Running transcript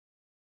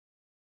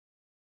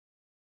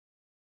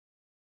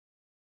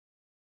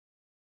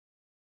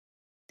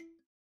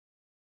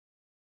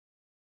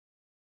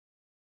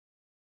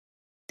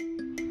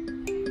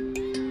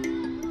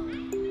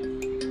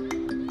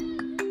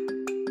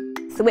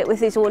The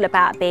Whitworth is all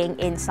about being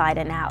inside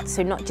and out,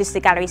 so not just the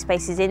gallery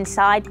spaces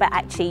inside, but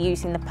actually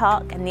using the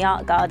park and the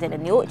art garden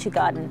and the orchard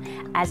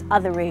garden as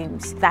other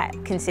rooms that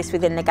consist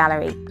within the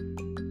gallery.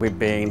 We've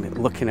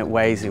been looking at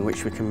ways in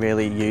which we can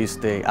really use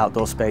the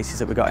outdoor spaces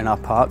that we've got in our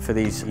park for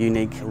these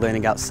unique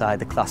learning outside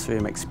the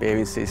classroom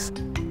experiences.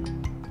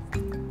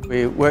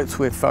 We worked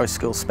with Forest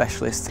School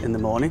specialists in the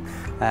morning.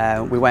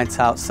 We went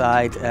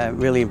outside,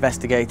 really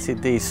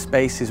investigated these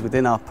spaces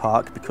within our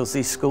park because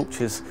these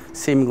sculptures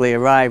seemingly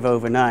arrive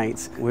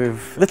overnight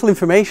with little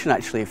information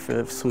actually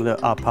for some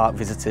of our park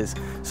visitors.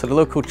 So the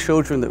local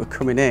children that were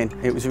coming in,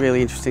 it was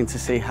really interesting to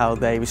see how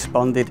they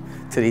responded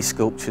to these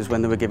sculptures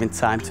when they were given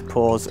time to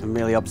pause and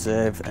really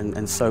observe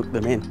and soak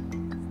them in.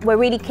 We're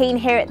really keen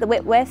here at the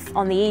Whitworth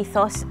on the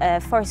ethos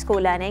of Forest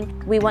School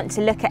learning. We want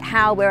to look at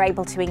how we're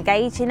able to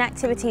engage in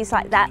activities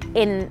like that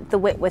in the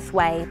Whitworth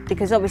way,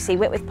 because obviously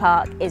Whitworth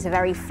Park is a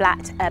very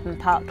flat urban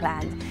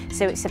parkland.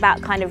 So it's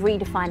about kind of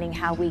redefining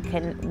how we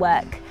can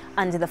work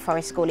under the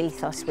Forest School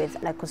ethos with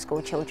local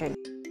school children.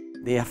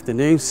 The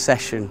afternoon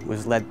session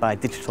was led by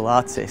digital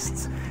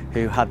artists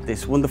who had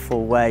this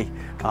wonderful way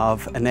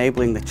of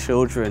enabling the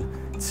children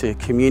to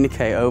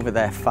communicate over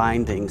their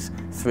findings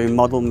through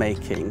model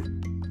making.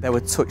 There were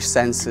touch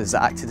sensors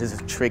that acted as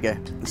a trigger.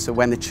 So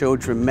when the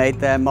children made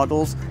their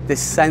models,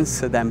 this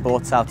sensor then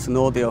brought out an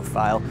audio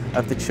file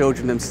of the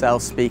children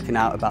themselves speaking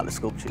out about the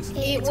sculptures.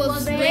 It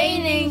was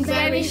raining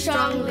very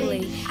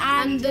strongly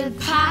and the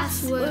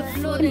paths were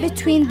flooded.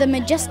 Between the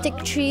majestic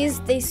trees,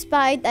 they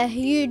spied a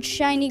huge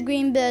shiny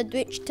green bird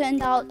which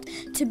turned out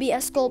to be a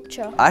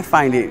sculpture. I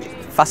find it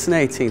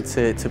fascinating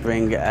to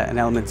bring an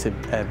element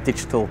of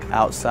digital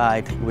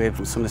outside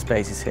with some of the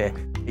spaces here.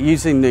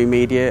 Using new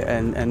media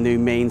and new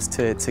means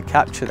to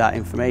capture that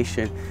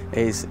information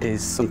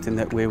is something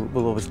that we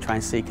will always try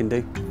and seek and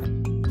do.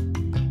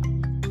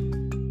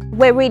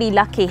 We're really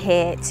lucky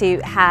here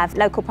to have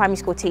local primary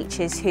school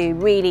teachers who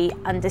really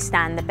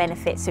understand the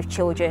benefits of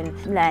children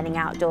learning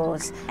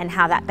outdoors and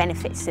how that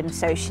benefits them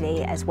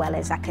socially as well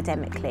as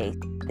academically.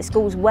 The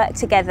schools work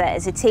together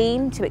as a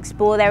team to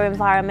explore their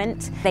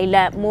environment. They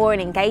learnt more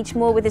and engaged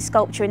more with the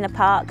sculpture in the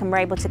park and were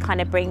able to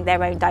kind of bring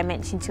their own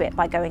dimension to it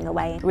by going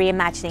away,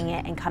 reimagining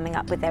it and coming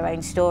up with their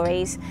own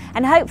stories.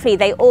 And hopefully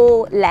they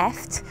all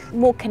left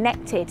more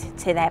connected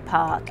to their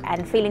park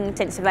and feeling a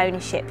sense of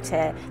ownership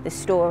to the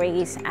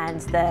stories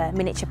and the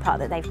miniature park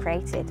that they've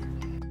created.